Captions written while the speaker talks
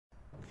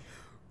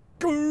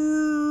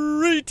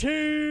Greetings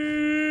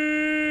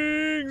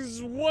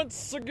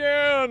once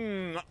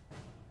again,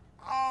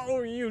 all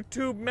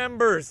YouTube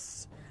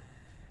members.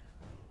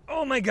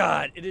 Oh my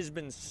god, it has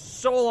been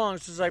so long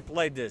since I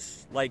played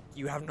this, like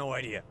you have no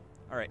idea.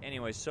 Alright,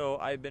 anyway, so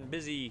I've been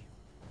busy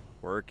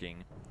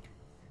working.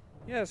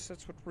 Yes,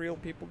 that's what real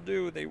people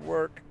do, they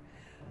work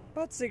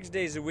about 6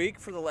 days a week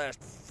for the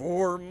last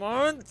 4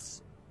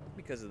 months.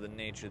 Because of the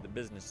nature of the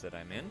business that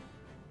I'm in,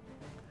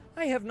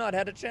 I have not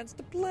had a chance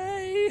to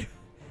play.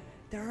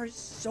 There are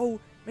so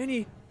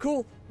many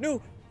cool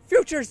new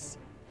features.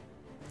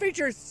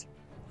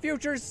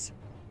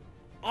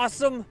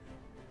 Awesome.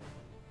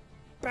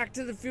 Back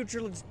to the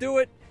Future, let's do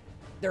it.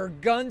 There are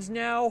guns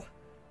now.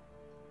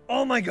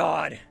 Oh my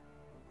god.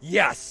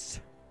 Yes,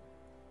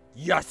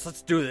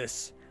 let's do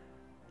this.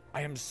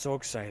 I am so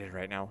excited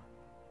right now.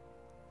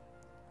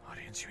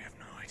 Audience, you have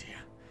no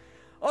idea.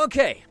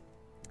 Okay,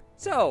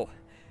 so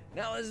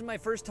now this is my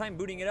first time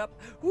booting it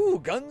up. Ooh,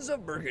 Guns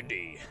of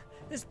Burgundy.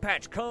 This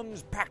patch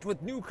comes packed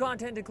with new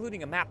content,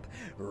 including a map,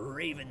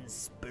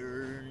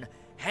 Ravenspurn,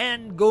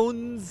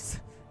 handguns,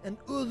 and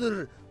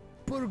other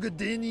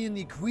Burgundian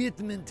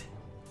equipment.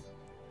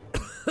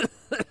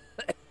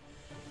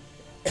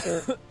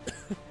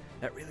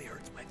 That really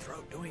hurts my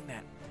throat doing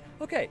that.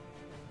 Okay.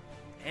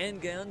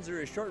 Handguns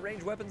are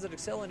short-range weapons that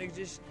excel in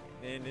existence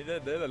and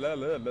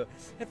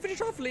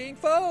finish off fleeing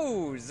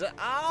foes.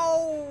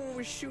 Oh,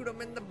 shoot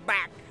them in the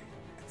back.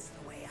 That's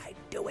the way I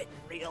do it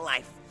in real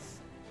life.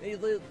 I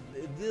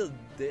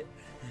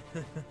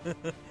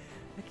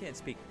can't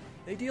speak.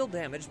 They deal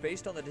damage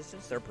based on the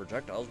distance their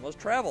projectiles must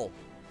travel.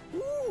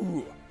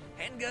 Ooh,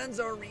 handguns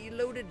are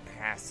reloaded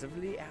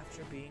passively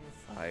after being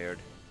fired.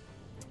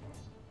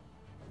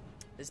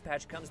 This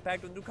patch comes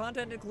packed with new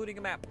content, including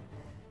a map.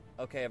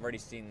 Okay, I've already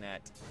seen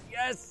that.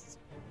 Yes!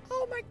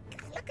 Oh my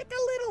god, look at the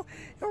little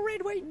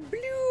red, white, and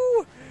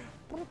blue!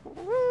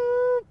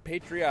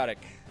 Patriotic.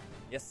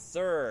 Yes,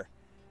 sir.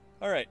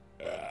 Alright.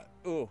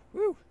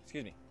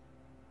 Excuse me.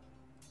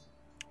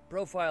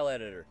 Profile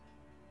editor.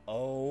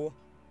 Oh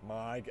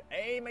my god.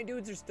 Hey, my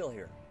dudes are still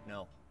here.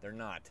 No, they're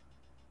not.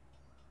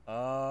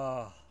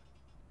 Oh.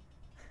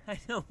 I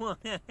don't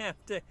want to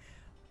have to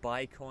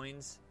buy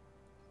coins.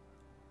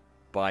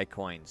 Buy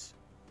coins.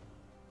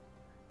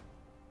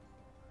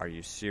 Are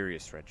you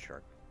serious, Red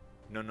Shark?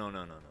 No.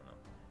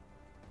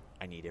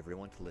 I need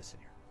everyone to listen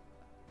here.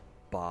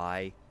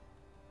 Buy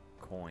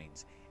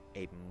coins.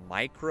 A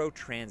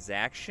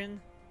microtransaction?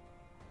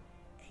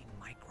 A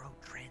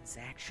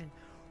microtransaction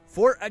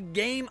for a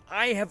game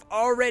I have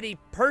already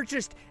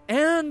purchased.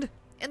 And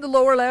in the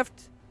lower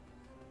left,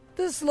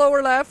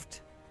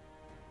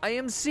 I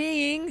am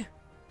seeing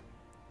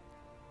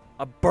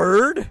a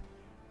bird,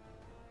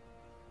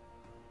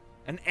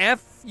 an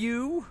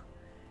FU,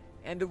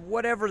 and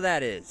whatever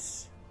that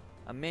is.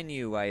 A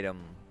menu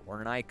item or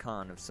an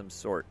icon of some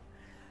sort.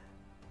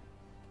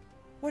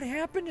 What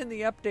happened in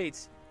the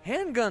updates?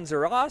 Handguns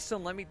are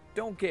awesome,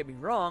 don't get me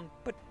wrong,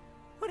 but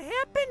what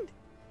happened?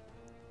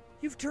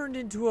 You've turned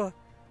into a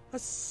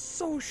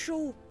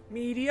social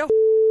media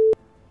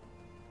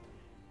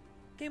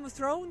Game of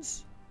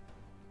Thrones?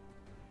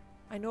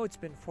 I know it's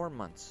been 4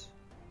 months.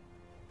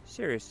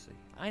 Seriously,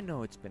 I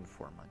know it's been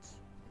 4 months.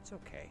 It's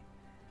okay.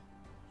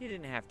 You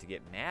didn't have to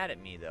get mad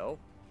at me, though.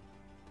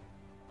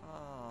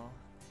 Oh.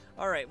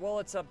 Alright, well,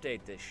 let's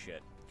update this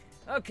shit.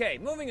 Okay,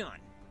 moving on.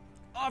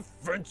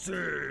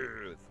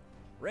 Offensive!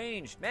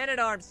 Ranged,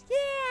 man-at-arms,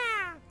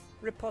 yeah!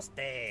 Riposte,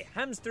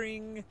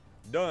 hamstring,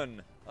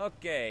 done.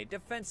 Okay,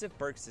 defensive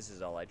perks, this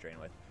is all I train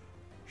with.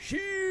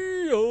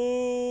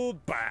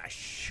 Shield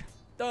bash,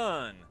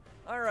 done.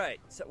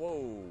 Alright, so,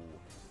 whoa,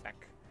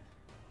 back.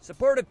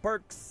 Supportive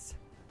perks,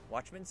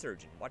 Watchman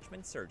Surgeon,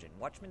 Watchman Surgeon,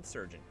 Watchman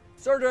Surgeon,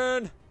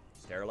 Surgeon!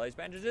 Sterilized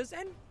bandages,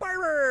 and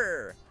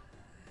barber!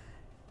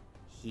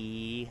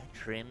 He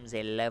trims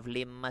a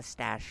lovely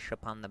mustache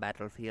upon the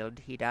battlefield,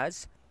 he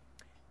does.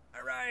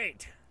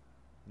 Alright.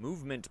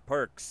 Movement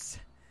perks.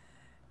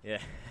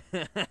 Yeah.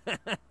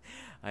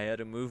 I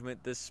had a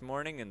movement this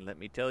morning, and let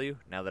me tell you,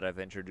 now that I've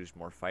introduced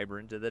more fiber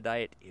into the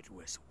diet, it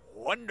was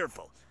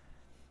wonderful.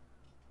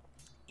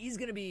 He's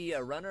gonna be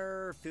a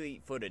runner,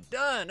 fleet-footed.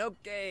 Done,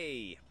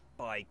 okay.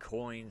 Buy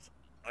coins.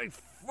 I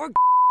forgot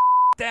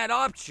that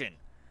option.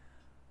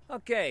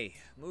 Okay,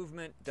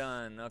 movement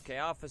done. Okay,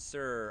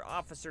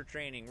 officer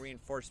training,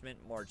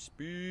 reinforcement, march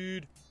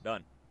speed,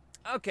 done.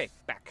 Okay,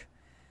 back.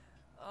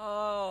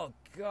 Oh,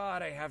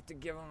 God, I have to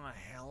give him a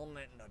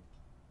helmet and a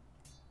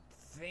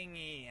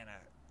thingy and a...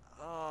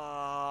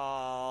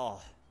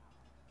 Oh.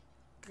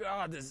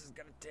 God, this is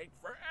gonna take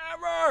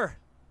forever!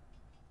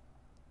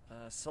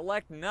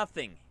 Select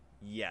nothing.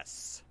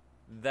 Yes.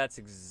 That's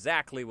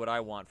exactly what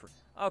I want for...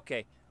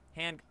 Okay,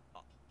 hand...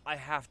 I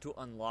have to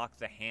unlock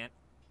the hand...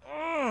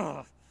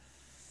 Ugh!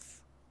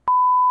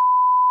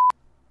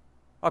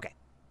 Okay.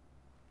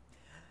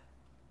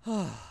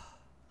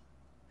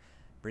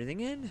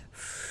 Breathing in.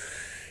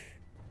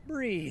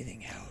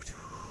 Breathing out.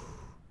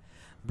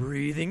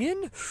 Breathing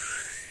in.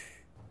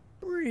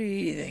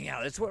 Breathing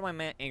out. That's what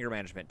my anger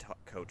management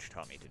coach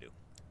taught me to do.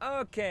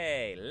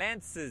 Okay,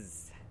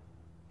 lances.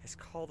 It's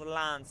called a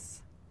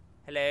lance.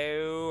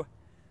 Hello.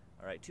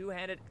 Alright,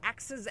 two-handed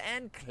axes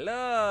and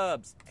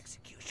clubs.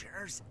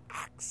 Executioner's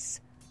axe.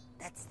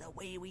 That's the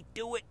way we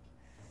do it.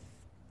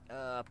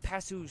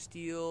 Pasu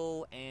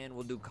steel, and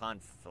we'll do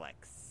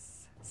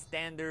conflex.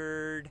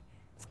 Standard.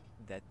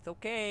 That's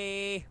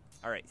okay.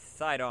 Alright,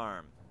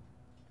 sidearm.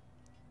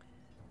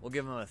 We'll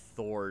give him a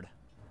thord.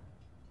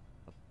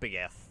 A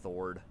big-ass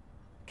thord.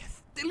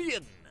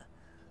 Castilian.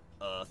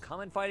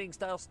 Common fighting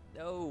style.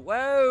 Oh,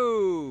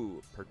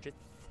 whoa. Purchase.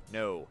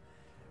 No.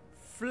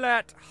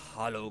 Flat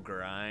hollow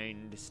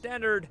grind.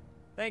 Standard.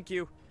 Thank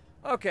you.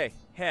 Okay,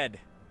 head.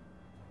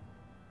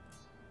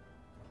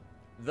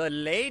 The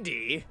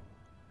lady?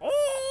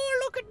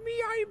 Oh, look at me.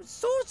 I am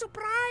so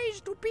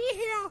surprised to be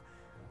here.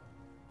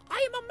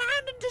 I am a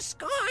man in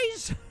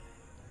disguise.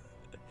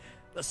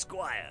 The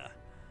squire.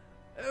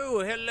 Oh,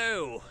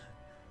 hello.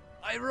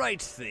 I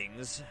write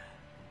things.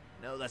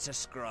 No, that's a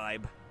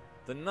scribe.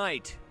 The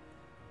knight.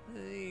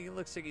 He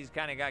looks like he's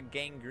kind of got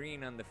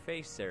gangrene on the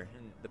face there.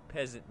 And the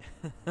peasant.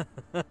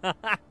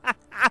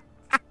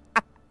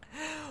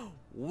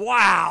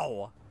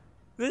 Wow!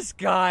 This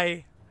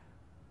guy.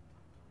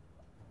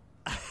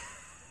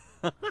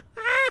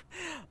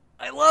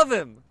 I love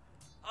him.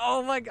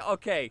 Oh my god.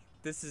 Okay,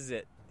 this is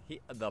it.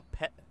 The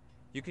pet.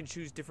 You can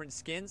choose different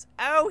skins.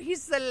 Oh,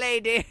 he's the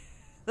lady.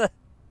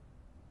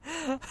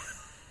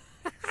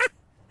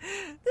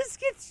 This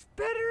gets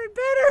better and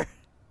better.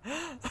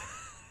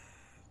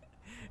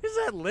 Is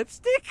that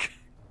lipstick?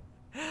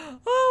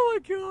 Oh my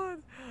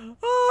god.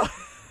 Oh.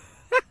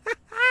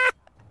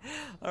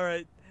 All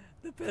right,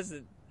 the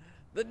peasant,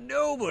 the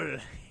noble.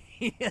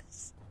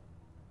 Yes.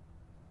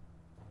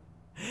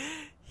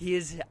 He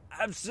is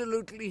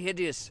absolutely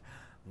hideous,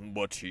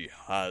 but he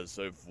has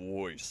a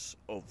voice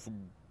of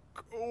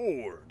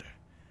gold.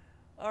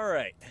 All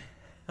right,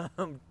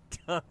 I'm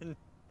done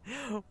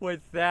with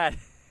that.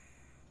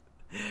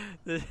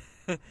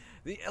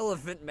 The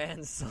Elephant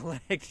Man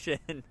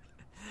selection.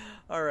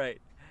 All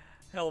right,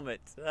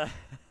 helmet.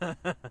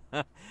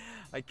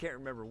 I can't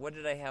remember. What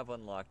did I have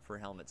unlocked for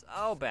helmets?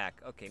 Oh,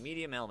 back. Okay,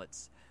 medium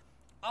helmets.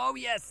 Oh,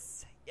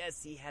 yes.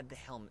 Yes, he had the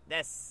helmet.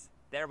 Yes.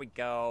 There we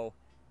go.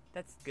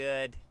 That's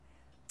good.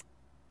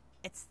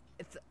 It's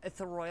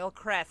a royal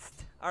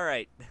crest. All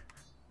right.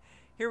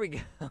 Here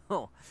we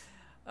go.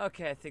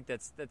 Okay, I think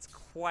that's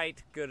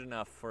quite good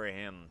enough for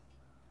him.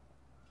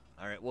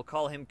 All right, we'll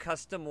call him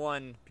Custom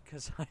 1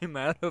 because I'm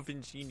out of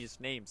ingenious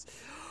names.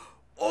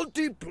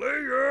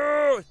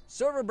 Multiplayer!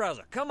 Server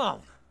browser, come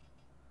on.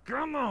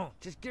 Come on.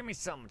 Just give me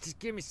something. Just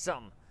give me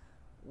something.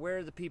 Where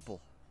are the people?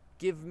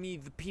 Give me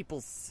the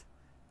peoples.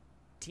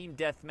 Team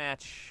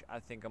deathmatch. I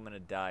think I'm going to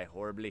die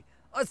horribly.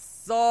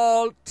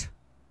 Assault!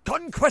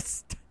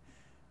 Conquest!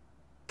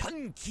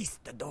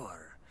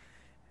 Conquistador.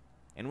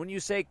 And when you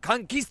say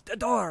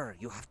conquistador,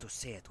 you have to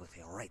say it with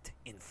the right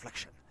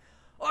inflection.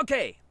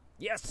 Okay.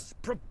 Yes,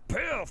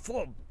 prepare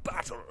for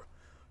battle.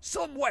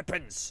 Some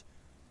weapons.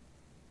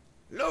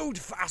 Load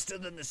faster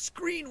than the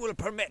screen will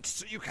permit,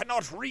 so you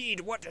cannot read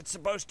what it's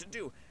supposed to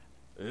do.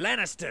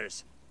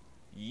 Lannisters.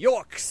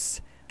 Yorks.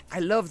 I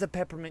love the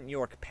peppermint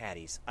York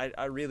patties.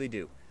 I really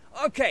do.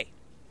 Okay.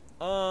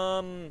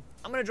 I'm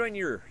gonna join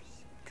yours,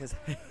 because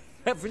I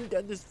haven't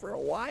done this for a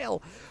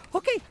while.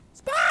 Okay,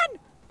 spawn!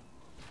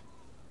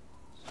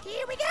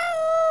 Here we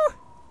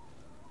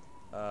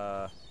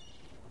go!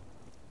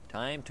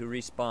 Time to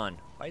respawn.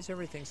 Why is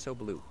everything so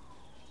blue?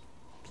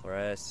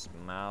 Press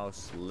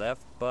mouse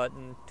left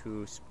button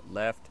to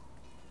left.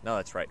 No,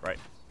 that's right.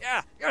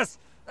 Yeah, yes,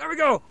 there we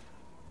go.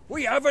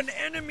 We have an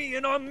enemy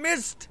in our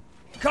midst.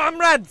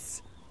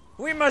 Comrades,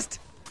 we must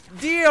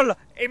deal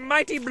a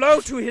mighty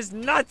blow to his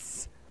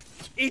nuts.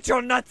 Eat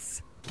your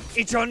nuts.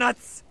 Eat your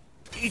nuts.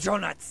 Eat your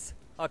nuts.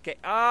 Okay,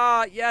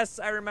 yes,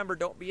 I remember.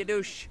 Don't be a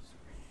douche.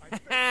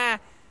 I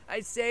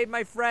saved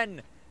my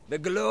friend. The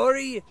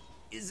glory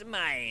is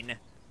mine.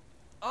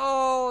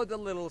 Oh, the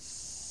little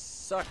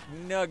suck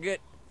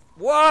nugget.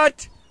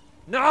 What?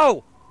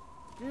 No!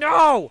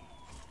 No!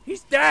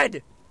 He's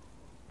dead!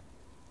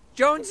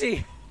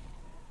 Jonesy!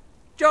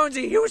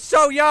 Jonesy, he was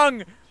so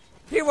young!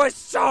 He was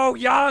so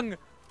young!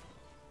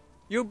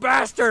 You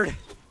bastard!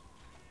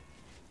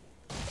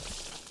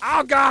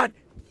 Oh, God!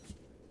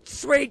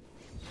 Sweet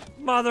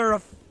mother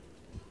of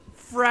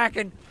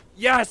frackin'.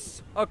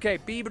 Yes! Okay,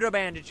 beat a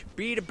bandage.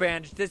 Beat a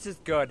bandage. This is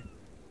good.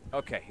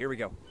 Okay, here we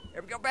go.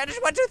 Here we go. Bandage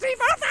 1, 2, 3,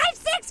 4, 5,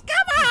 6.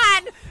 Come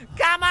on!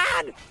 Come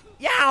on!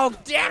 Yeah, oh,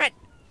 damn it!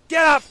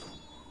 Get up!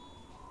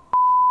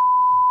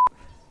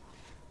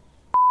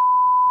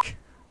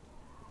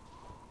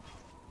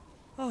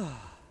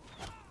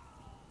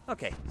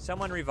 Okay,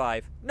 someone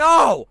revive.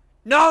 No!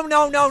 No,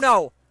 no, no,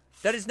 no!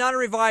 That is not a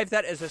revive.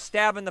 That is a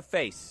stab in the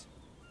face.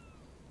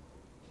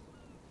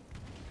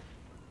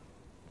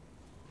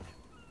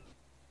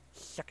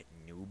 Suck it,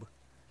 noob.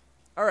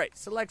 Alright,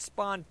 select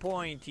spawn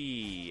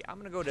pointy. I'm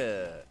gonna go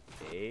to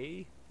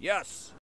A. Yes!